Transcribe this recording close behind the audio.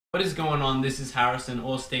What is going on? This is Harrison,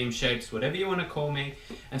 or Steam Shapes, whatever you want to call me.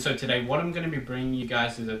 And so today what I'm going to be bringing you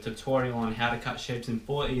guys is a tutorial on how to cut shapes in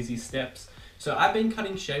 4 easy steps. So I've been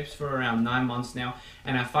cutting shapes for around 9 months now,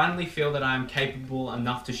 and I finally feel that I'm capable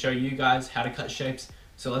enough to show you guys how to cut shapes.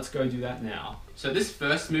 So let's go do that now. So this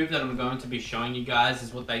first move that I'm going to be showing you guys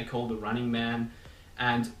is what they call the running man.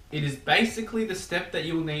 And it is basically the step that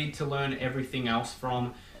you'll need to learn everything else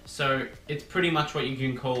from. So it's pretty much what you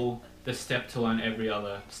can call the step to learn every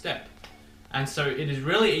other step. And so it is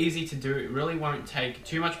really easy to do. It really won't take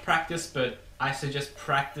too much practice, but I suggest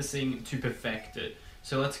practicing to perfect it.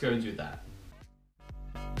 So let's go do that.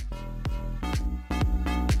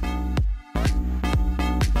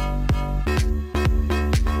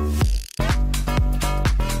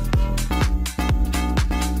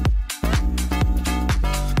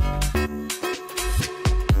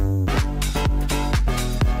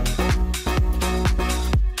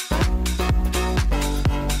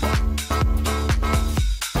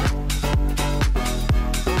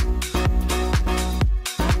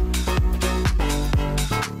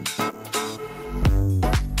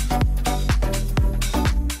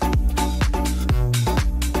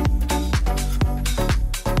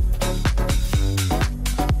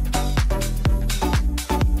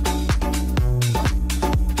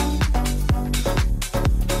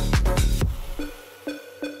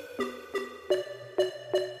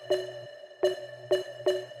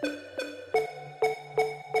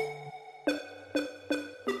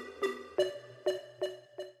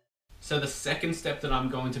 So the second step that I'm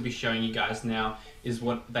going to be showing you guys now is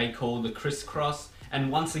what they call the crisscross.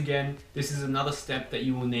 And once again, this is another step that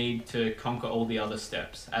you will need to conquer all the other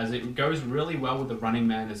steps, as it goes really well with the running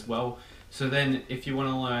man as well. So then if you want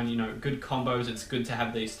to learn, good combos, it's good to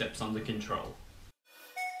have these steps under control.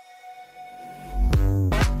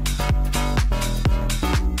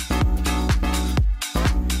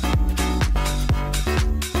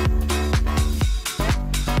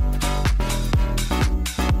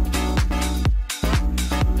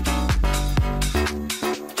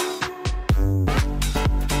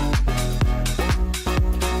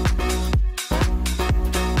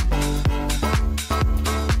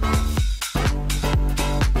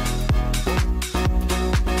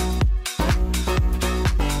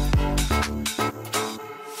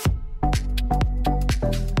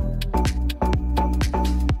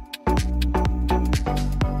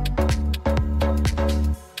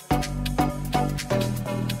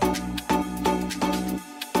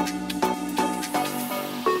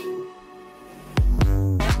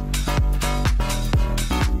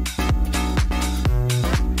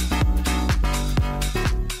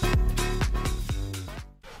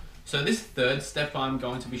 So this third step I'm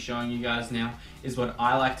going to be showing you guys now is what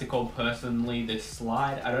I like to call personally the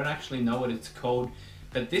slide. I don't actually know what it's called,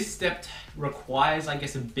 but this step requires, I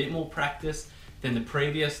guess, a bit more practice than the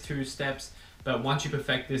previous 2 steps, but once you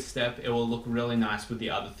perfect this step, it will look really nice with the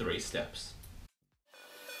other 3 steps.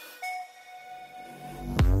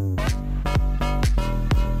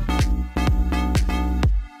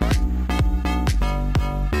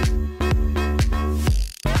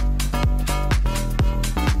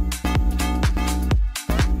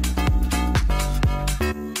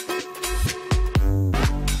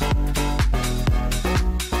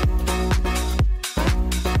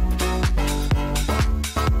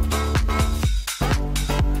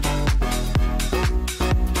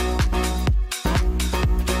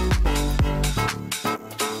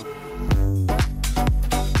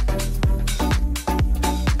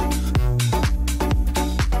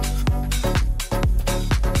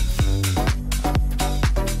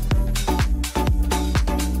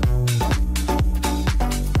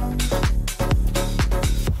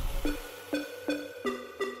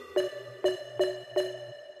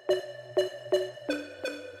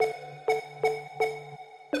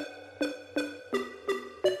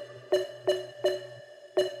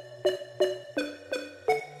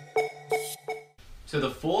 So the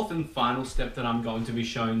fourth and final step that I'm going to be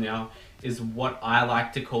showing now is what I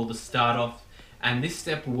like to call the start off. And this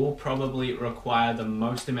step will probably require the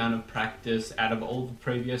most amount of practice out of all the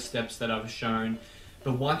previous steps that I've shown.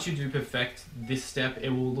 But once you do perfect this step,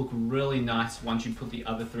 it will look really nice once you put the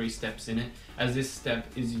other 3 steps in it, as this step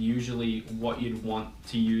is usually what you'd want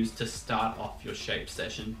to use to start off your shape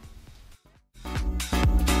session.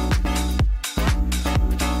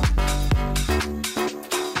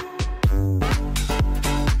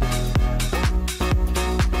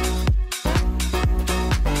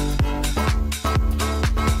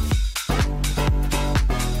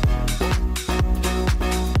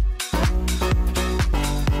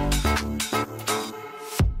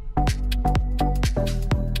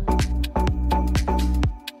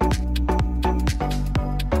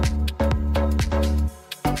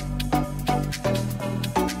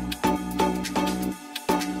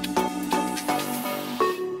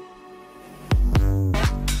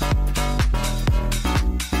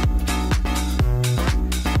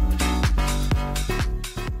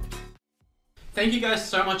 Thank you guys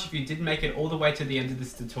so much if you did make it all the way to the end of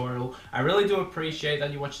this tutorial. I really do appreciate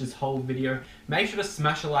that you watched this whole video. Make sure to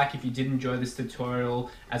smash a like if you did enjoy this tutorial,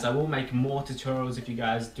 as I will make more tutorials if you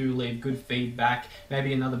guys do leave good feedback.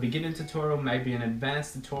 Maybe another beginner tutorial, maybe an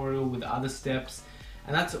advanced tutorial with other steps.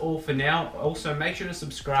 And that's all for now. Also, make sure to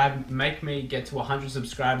subscribe. Make me get to 100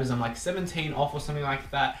 subscribers. I'm like 17 off or something like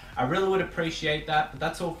that. I really would appreciate that. But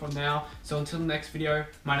that's all for now. So until the next video,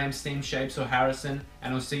 my name's Steam Shapes or Harrison,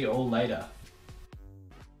 and I'll see you all later.